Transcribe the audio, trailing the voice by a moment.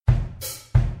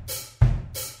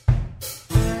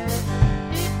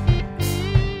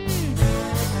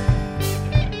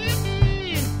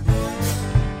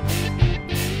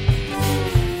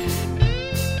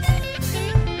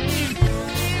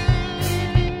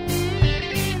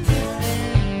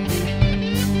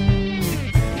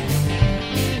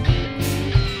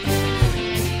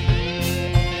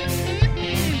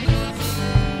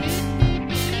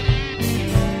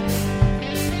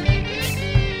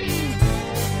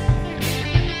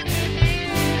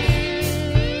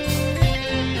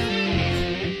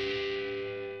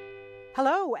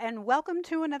and welcome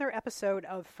to another episode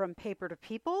of From Paper to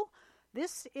People.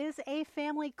 This is a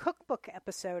family cookbook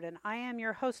episode, and I am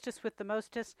your hostess with the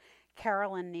mostest,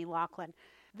 Carolyn Nee Laughlin.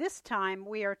 This time,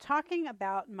 we are talking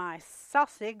about my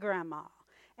saucy grandma.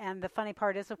 And the funny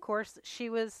part is, of course, she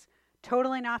was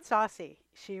totally not saucy.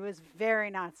 She was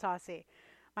very not saucy.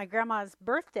 My grandma's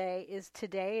birthday is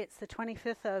today. It's the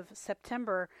 25th of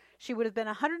September. She would have been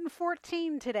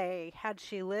 114 today had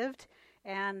she lived.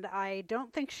 And I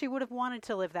don't think she would have wanted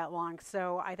to live that long.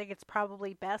 So I think it's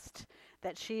probably best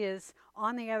that she is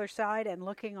on the other side and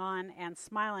looking on and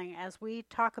smiling as we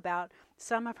talk about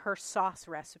some of her sauce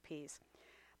recipes.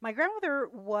 My grandmother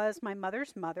was my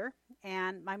mother's mother,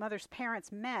 and my mother's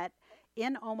parents met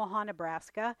in Omaha,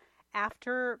 Nebraska,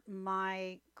 after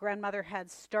my grandmother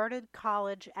had started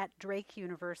college at Drake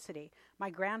University. My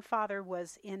grandfather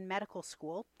was in medical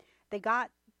school. They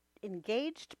got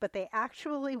engaged, but they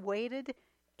actually waited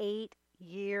 8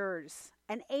 years.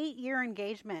 An 8-year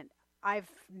engagement. I've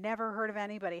never heard of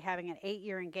anybody having an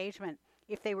 8-year engagement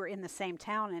if they were in the same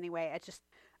town anyway.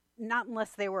 Not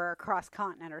unless they were across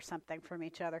continent or something from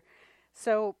each other.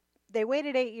 So they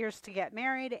waited 8 years to get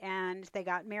married, and they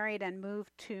got married and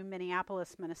moved to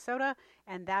Minneapolis, Minnesota,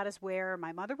 and that is where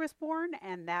my mother was born,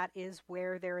 and that is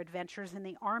where their adventures in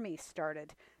the Army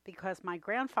started, because my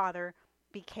grandfather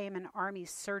became an Army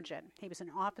surgeon. He was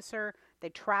an officer. They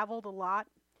traveled a lot.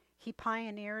 He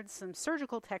pioneered some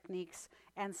surgical techniques,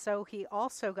 and so he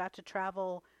also got to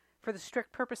travel for the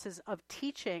strict purposes of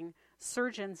teaching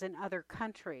surgeons in other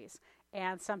countries.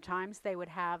 And sometimes they would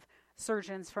have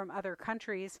surgeons from other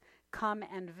countries come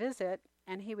and visit,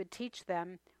 and he would teach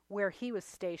them where he was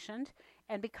stationed.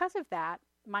 And because of that,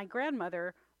 my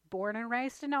grandmother, born and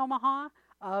raised in Omaha,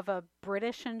 of a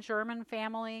British and German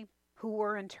family who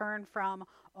were in turn from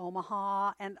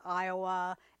Omaha and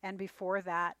Iowa, and before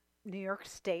that, New York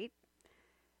State,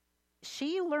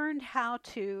 she learned how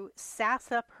to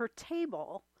sass up her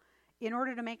table in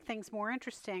order to make things more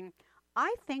interesting.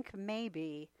 I think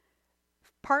maybe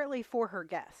partly for her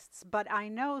guests, but I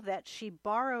know that she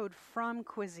borrowed from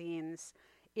cuisines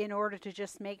in order to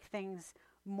just make things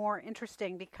more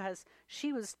interesting, because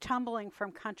she was tumbling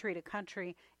from country to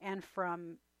country and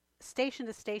from station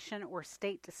to station or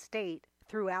state to state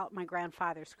throughout my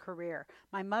grandfather's career.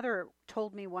 My mother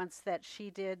told me once that she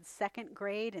did second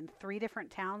grade in 3 different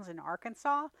towns in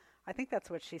Arkansas. I think that's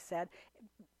what she said.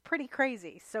 Pretty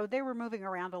crazy. So they were moving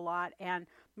around a lot, and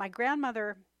my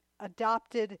grandmother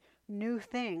adopted new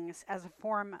things as a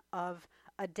form of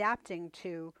adapting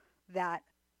to that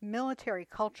military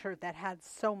culture that had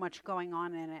so much going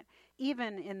on in it,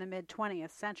 even in the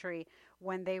mid-20th century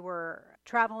when they were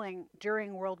traveling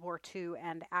during World War II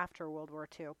and after World War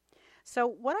II. So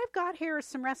what I've got here is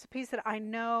some recipes that I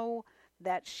know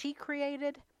that she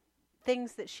created,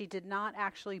 things that she did not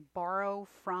actually borrow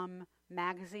from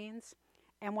magazines.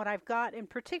 And what I've got in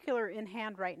particular in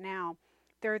hand right now,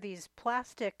 there are these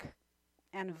plastic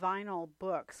and vinyl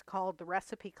books called The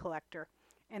Recipe Collector,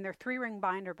 and they're 3-ring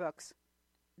binder books.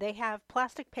 They have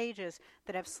plastic pages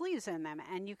that have sleeves in them,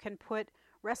 and you can put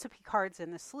recipe cards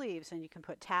in the sleeves, and you can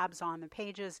put tabs on the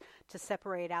pages to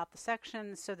separate out the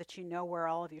sections so that you know where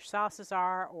all of your sauces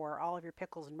are or all of your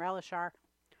pickles and relish are.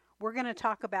 We're going to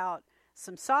talk about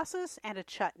some sauces and a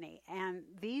chutney, and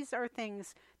these are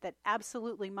things that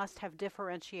absolutely must have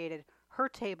differentiated her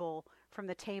table from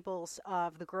the tables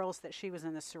of the girls that she was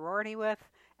in the sorority with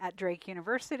at Drake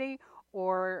University,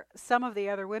 or some of the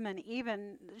other women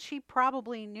even she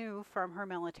probably knew from her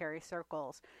military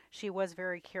circles. She was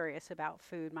very curious about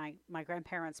food. My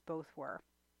grandparents both were.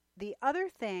 The other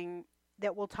thing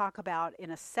that we'll talk about in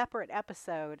a separate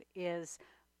episode is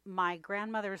my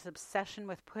grandmother's obsession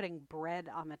with putting bread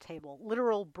on the table.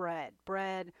 Literal bread,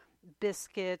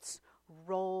 biscuits,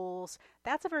 rolls.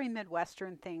 That's a very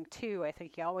Midwestern thing too. I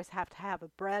think you always have to have a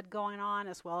bread going on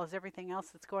as well as everything else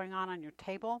that's going on your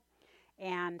table.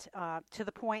 And to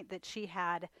the point that she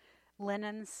had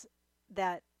linens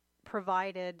that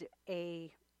provided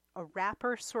a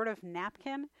wrapper sort of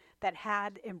napkin that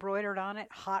had embroidered on it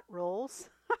hot rolls.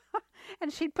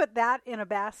 And she'd put that in a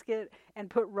basket and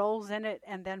put rolls in it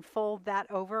and then fold that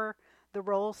over the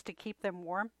rolls to keep them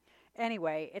warm.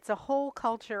 Anyway, it's a whole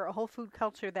culture, a whole food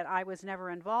culture that I was never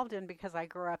involved in because I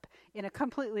grew up in a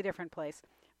completely different place.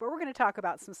 But we're going to talk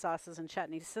about some sauces and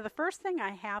chutneys. So the first thing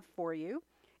I have for you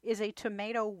is a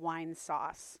tomato wine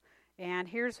sauce. And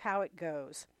here's how it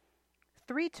goes.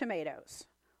 3 tomatoes,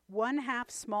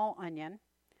 1/2 small onion,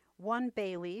 1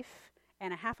 bay leaf,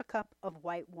 and 1/2 cup of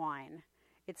white wine.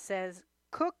 It says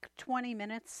cook 20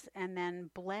 minutes and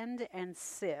then blend and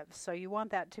sieve. So you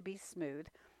want that to be smooth.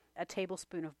 A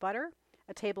tablespoon of butter,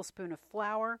 a tablespoon of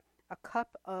flour, a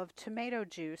cup of tomato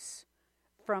juice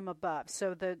from above.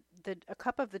 So a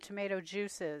cup of the tomato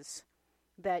juices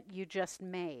that you just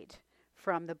made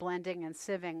from the blending and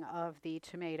sieving of the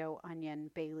tomato, onion,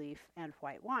 bay leaf, and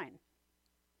white wine.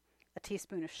 A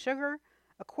teaspoon of sugar,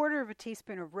 a quarter of a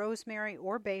teaspoon of rosemary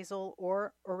or basil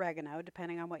or oregano,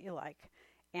 depending on what you like,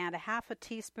 and a half a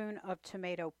teaspoon of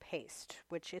tomato paste,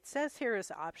 which it says here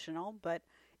is optional, but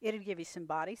it'd give you some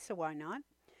body, so why not?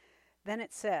 Then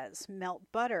it says melt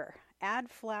butter, add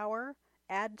flour,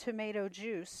 add tomato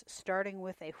juice, starting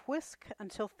with a whisk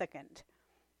until thickened.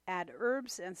 Add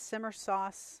herbs and simmer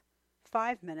sauce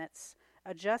 5 minutes.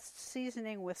 Adjust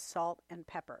seasoning with salt and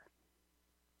pepper.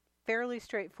 Fairly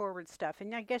straightforward stuff.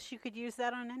 And I guess you could use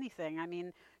that on anything. I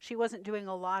mean, she wasn't doing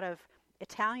a lot of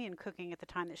Italian cooking at the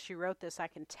time that she wrote this. I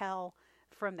can tell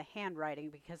from the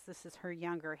handwriting because this is her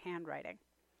younger handwriting.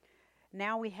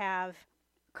 Now we have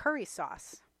curry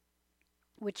sauce,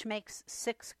 which makes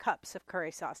 6 cups of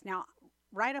curry sauce. Now,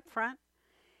 right up front,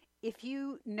 if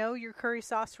you know your curry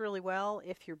sauce really well,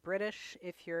 if you're British,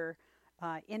 if you're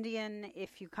Indian,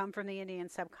 if you come from the Indian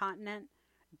subcontinent,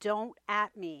 don't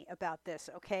at me about this,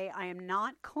 okay? I am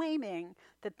not claiming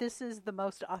that this is the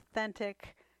most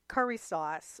authentic curry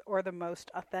sauce or the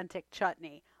most authentic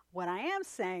chutney. What I am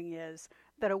saying is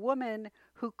that a woman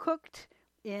who cooked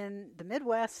in the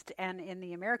Midwest and in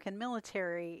the American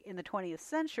military in the 20th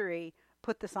century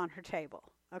put this on her table,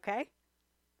 okay?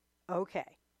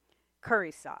 Okay.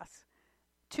 Curry sauce.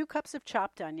 2 cups of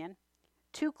chopped onion,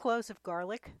 2 cloves of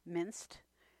garlic, minced,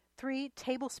 3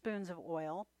 tablespoons of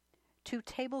oil, 2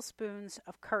 tablespoons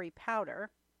of curry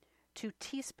powder, 2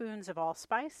 teaspoons of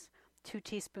allspice, 2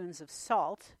 teaspoons of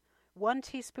salt, 1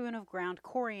 teaspoon of ground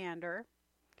coriander,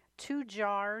 2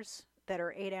 jars that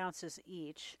are 8 ounces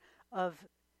each of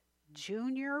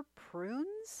junior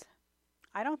prunes.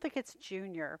 I don't think it's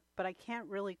junior, but I can't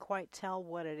really quite tell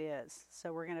what it is.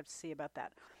 So we're going to have to see about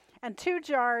that. And 2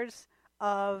 jars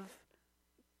of,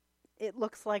 it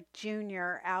looks like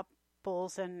junior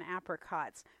apples and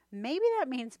apricots. Maybe that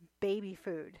means baby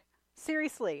food.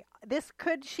 Seriously,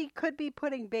 she could be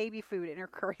putting baby food in her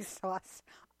curry sauce.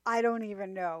 I don't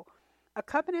even know.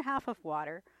 1.5 cups of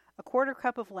water, a 1/4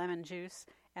 cup of lemon juice,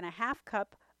 and a 1/2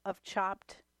 cup of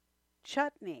chopped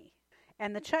chutney.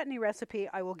 And the chutney recipe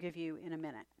I will give you in a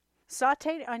minute.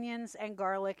 Sauteed onions and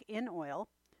garlic in oil.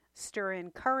 Stir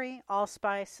in curry,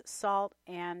 allspice, salt,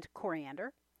 and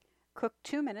coriander. Cook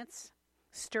 2 minutes.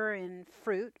 Stir in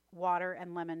fruit, water,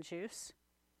 and lemon juice.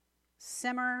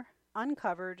 Simmer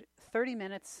uncovered 30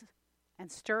 minutes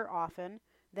and stir often.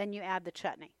 Then you add the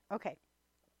chutney. Okay.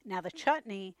 Now the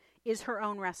chutney is her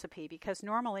own recipe because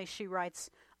normally she writes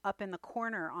up in the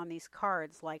corner on these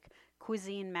cards like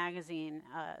Cuisine Magazine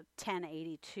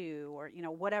 1082 or,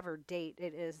 whatever date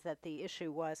it is that the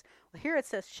issue was. Well, here it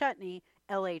says chutney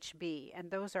LHB,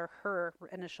 and those are her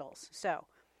initials. So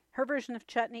her version of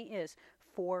chutney is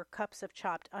 4 cups of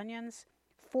chopped onions,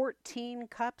 14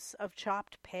 cups of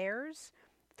chopped pears,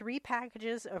 3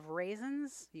 packages of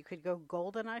raisins. You could go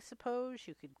golden, I suppose.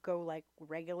 You could go like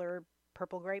regular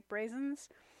purple grape raisins.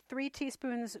 3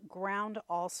 teaspoons ground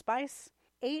allspice,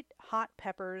 8 hot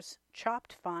peppers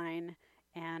chopped fine,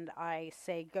 and I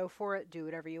say go for it. Do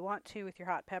whatever you want to with your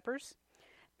hot peppers.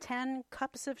 10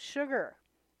 cups of sugar,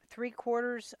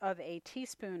 3/4 of a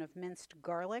teaspoon of minced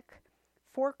garlic,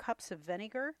 4 cups of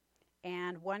vinegar,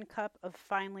 and 1 cup of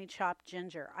finely chopped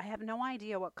ginger. I have no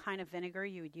idea what kind of vinegar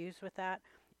you would use with that,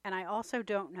 and I also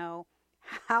don't know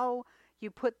how you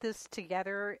put this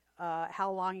together,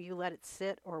 how long you let it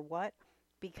sit or what,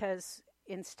 because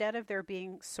instead of there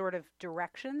being sort of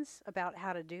directions about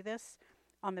how to do this,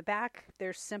 on the back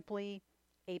there's simply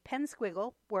a pen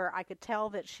squiggle where I could tell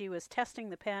that she was testing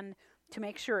the pen to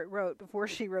make sure it wrote before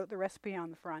she wrote the recipe on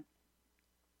the front.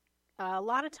 A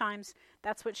lot of times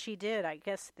that's what she did. I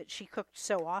guess that she cooked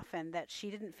so often that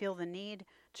she didn't feel the need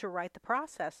to write the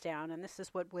process down, and this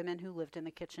is what women who lived in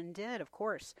the kitchen did, of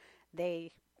course.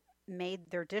 They made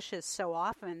their dishes so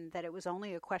often that it was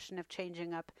only a question of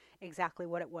changing up exactly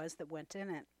what it was that went in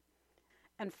it.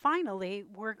 And finally,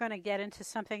 we're going to get into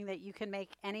something that you can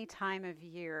make any time of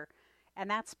year, and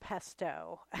that's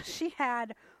pesto. She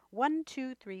had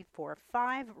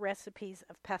 5 recipes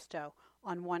of pesto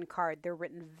on one card. They're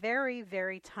written very,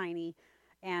 very tiny,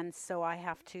 and so I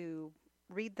have to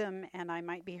read them, and I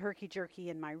might be herky-jerky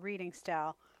in my reading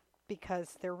style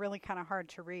because they're really kind of hard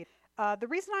to read. The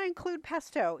reason I include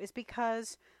pesto is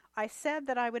because I said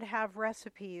that I would have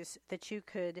recipes that you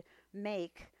could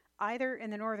make either in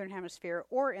the Northern Hemisphere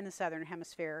or in the Southern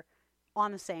Hemisphere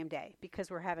on the same day, because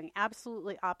we're having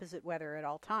absolutely opposite weather at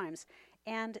all times.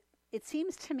 And it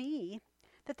seems to me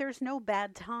that there's no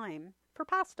bad time for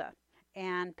pasta.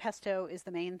 and pesto is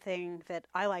the main thing that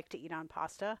I like to eat on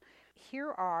pasta.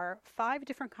 Here are 5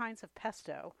 different kinds of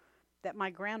pesto that my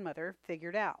grandmother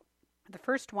figured out. The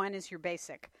first one is your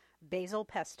basic basil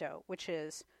pesto, which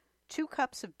is 2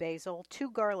 cups of basil,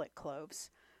 2 garlic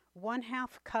cloves,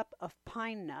 1/2 cup of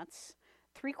pine nuts,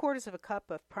 3/4 of a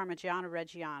cup of Parmigiano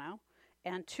Reggiano,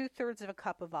 and 2/3 of a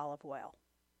cup of olive oil.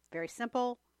 Very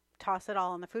simple. Toss it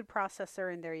all in the food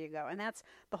processor, and there you go. And that's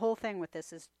the whole thing with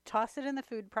this, is toss it in the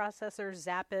food processor,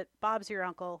 zap it, Bob's your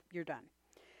uncle, you're done.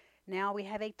 Now we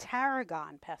have a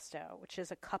tarragon pesto, which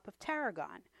is a cup of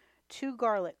tarragon, 2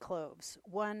 garlic cloves,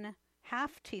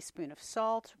 1/2 teaspoon of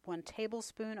salt, 1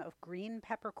 tablespoon of green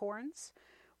peppercorns,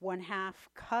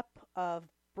 1/2 cup of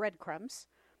breadcrumbs,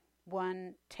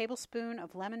 1 tablespoon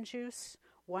of lemon juice,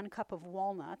 1 cup of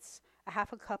walnuts,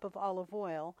 1/2 cup of olive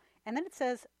oil, and then it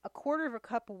says 1/4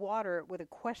 cup of water with a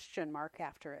question mark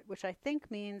after it, which I think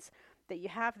means that you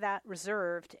have that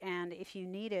reserved, and if you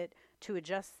need it to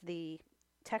adjust the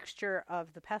texture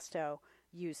of the pesto,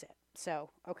 use it.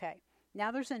 So, okay.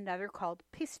 Now there's another called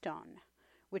piston,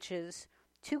 which is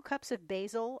 2 cups of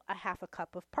basil, 1/2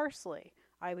 cup of parsley.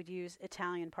 I would use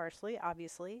Italian parsley,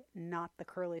 obviously, not the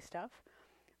curly stuff.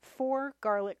 4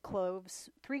 garlic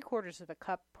cloves, 3/4 of a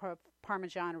cup of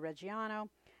Parmigiano Reggiano,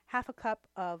 1/2 cup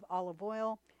of olive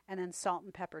oil, and then salt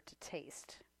and pepper to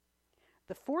taste.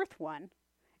 The fourth one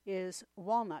is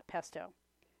walnut pesto,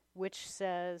 which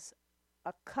says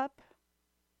 1 cup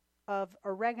of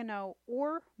oregano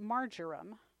or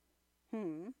marjoram,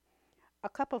 1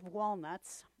 cup of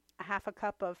walnuts, 1/2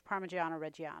 cup of Parmigiano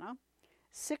Reggiano,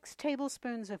 6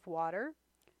 tablespoons of water,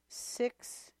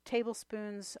 6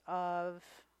 tablespoons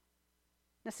of...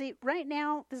 Now see, right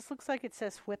now, this looks like it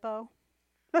says Whippo.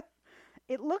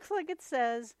 It looks like it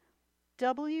says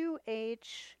WHIPO.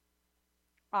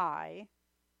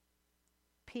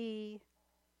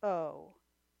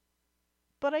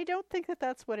 But I don't think that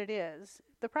that's what it is.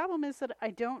 The problem is that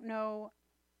I don't know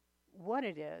what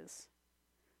it is.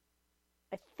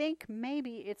 I think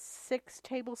maybe it's 6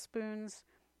 tablespoons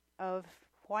of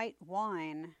white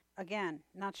wine. Again,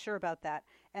 not sure about that.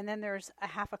 And then there's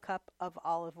 1/2 cup of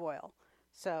olive oil.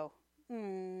 So,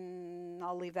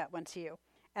 I'll leave that one to you.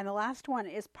 And the last one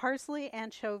is parsley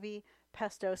anchovy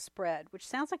pesto spread, which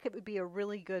sounds like it would be a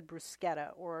really good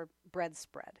bruschetta or bread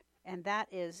spread. And that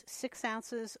is 6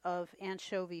 ounces of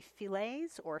anchovy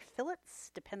fillets or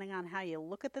fillets, depending on how you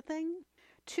look at the thing,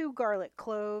 2 garlic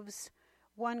cloves,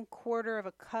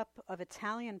 1/4 cup of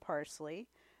Italian parsley,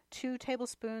 2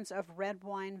 tablespoons of red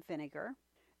wine vinegar,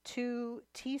 2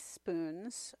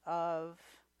 teaspoons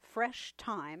of fresh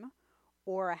thyme,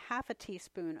 or 1/2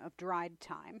 teaspoon of dried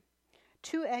thyme,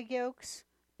 2 egg yolks,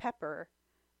 pepper,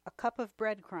 a cup of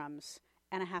breadcrumbs,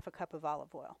 and 1/2 cup of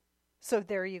olive oil. So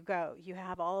there you go. You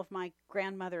have all of my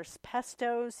grandmother's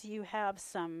pestos, you have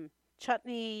some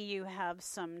chutney, you have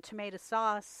some tomato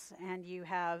sauce, and you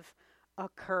have a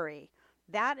curry.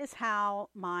 That is how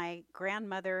my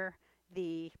grandmother,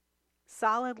 the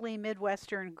solidly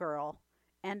Midwestern girl,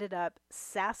 ended up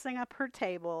sassing up her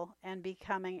table and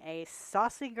becoming a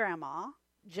saucy grandma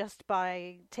just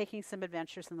by taking some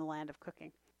adventures in the land of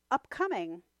cooking.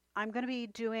 Upcoming, I'm going to be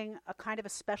doing a kind of a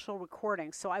special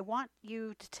recording, so I want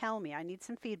you to tell me, I need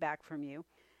some feedback from you.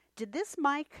 Did this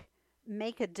mic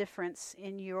make a difference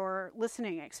in your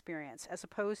listening experience as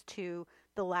opposed to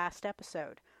the last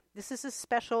episode? This is a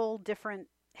special, different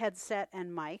headset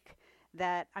and mic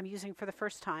that I'm using for the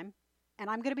first time, and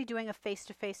I'm going to be doing a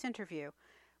face-to-face interview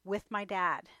with my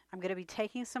dad. I'm going to be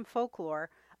taking some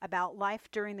folklore about life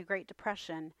during the Great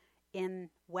Depression in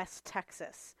West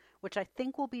Texas, which I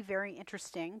think will be very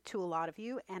interesting to a lot of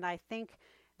you. And I think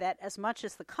that as much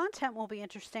as the content will be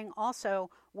interesting, also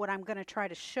what I'm going to try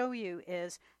to show you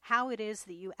is how it is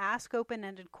that you ask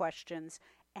open-ended questions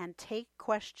and take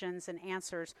questions and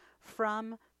answers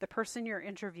from the person you're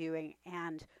interviewing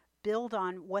and build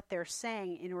on what they're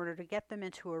saying in order to get them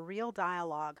into a real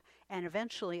dialogue and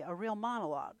eventually a real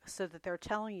monologue, so that they're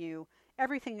telling you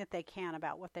everything that they can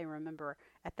about what they remember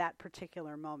at that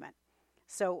particular moment.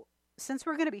 So since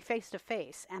we're going to be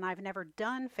face-to-face, and I've never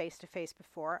done face-to-face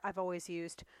before, I've always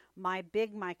used my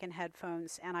big mic and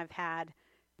headphones, and I've had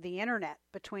the internet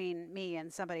between me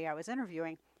and somebody I was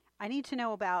interviewing. I need to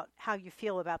know about how you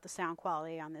feel about the sound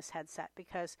quality on this headset,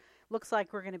 because it looks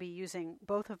like we're going to be using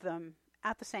both of them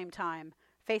at the same time,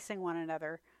 facing one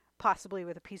another, possibly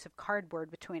with a piece of cardboard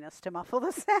between us to muffle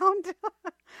the sound.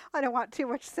 I don't want too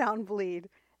much sound bleed.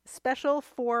 Special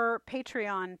for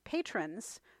Patreon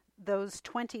patrons, those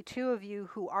 22 of you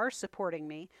who are supporting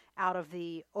me out of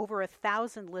the over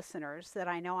 1,000 listeners that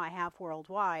I know I have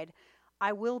worldwide,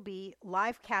 I will be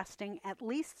live casting at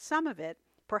least some of it,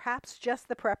 perhaps just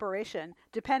the preparation,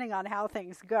 depending on how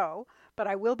things go. But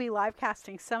I will be live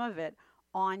casting some of it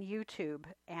on YouTube,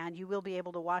 and you will be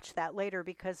able to watch that later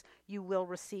because you will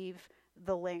receive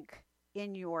the link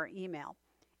in your email.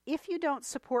 If you don't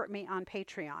support me on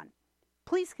Patreon,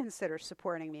 please consider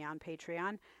supporting me on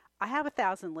Patreon. I have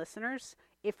 1,000 listeners.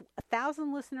 If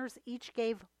 1,000 listeners each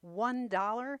gave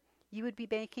 $1, you would be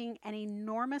making an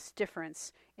enormous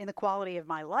difference in the quality of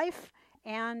my life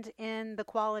and in the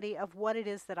quality of what it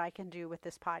is that I can do with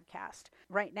this podcast.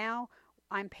 Right now,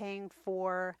 I'm paying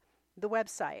for the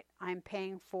website. I'm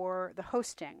paying for the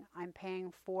hosting. I'm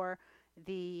paying for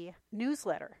the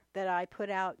newsletter that I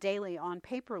put out daily on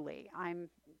Paperly.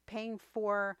 I'm paying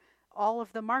for all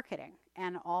of the marketing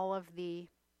and all of the...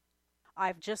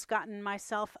 I've just gotten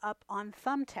myself up on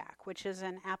Thumbtack, which is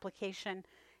an application,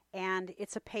 and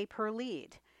it's a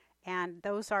pay-per-lead. And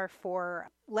those are for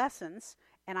lessons,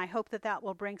 and I hope that that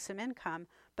will bring some income.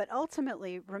 But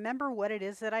ultimately, remember what it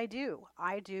is that I do.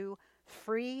 I do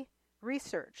free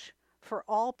research for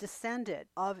all descended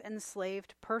of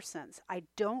enslaved persons. I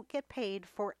don't get paid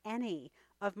for any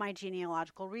of my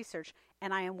genealogical research,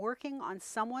 and I am working on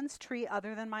someone's tree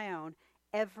other than my own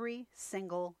every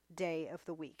single day of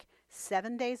the week.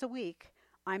 7 days a week,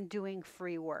 I'm doing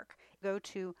free work. Go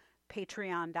to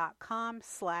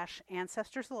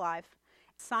patreon.com/ancestorsalive.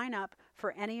 Sign up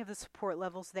for any of the support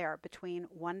levels there between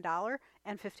 $1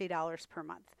 and $50 per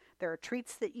month. There are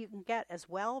treats that you can get as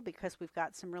well because we've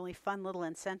got some really fun little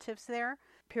incentives there.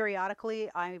 Periodically,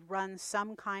 I run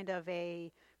some kind of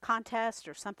a contest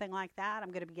or something like that.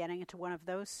 I'm going to be getting into one of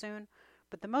those soon.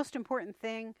 But the most important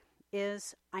thing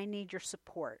is I need your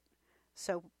support.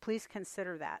 So please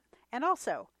consider that. And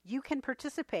also, you can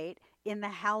participate in the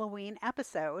Halloween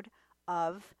episode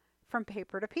of From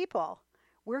Paper to People.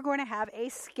 We're going to have a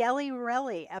Skelly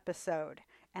Relly episode.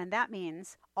 And that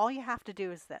means all you have to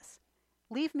do is this.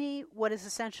 Leave me what is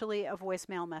essentially a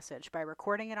voicemail message by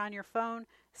recording it on your phone,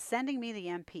 sending me the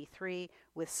MP3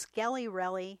 with Skelly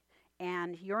Relly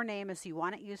and your name as you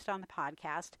want it used on the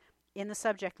podcast in the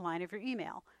subject line of your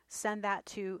email. Send that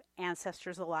to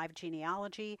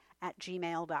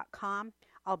ancestorsalivegenealogy@gmail.com.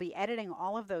 I'll be editing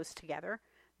all of those together.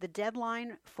 The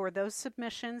deadline for those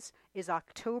submissions is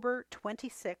October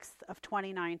 26th of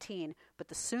 2019. But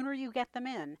the sooner you get them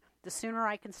in, the sooner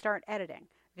I can start editing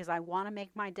because I want to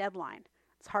make my deadline.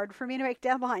 It's hard for me to make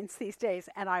deadlines these days,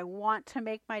 and I want to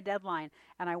make my deadline,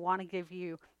 and I want to give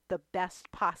you the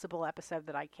best possible episode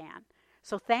that I can.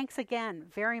 So thanks again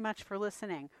very much for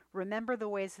listening. Remember the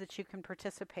ways that you can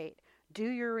participate. Do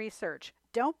your research.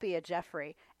 Don't be a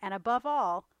Jeffrey. And above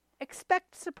all,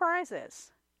 expect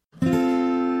surprises.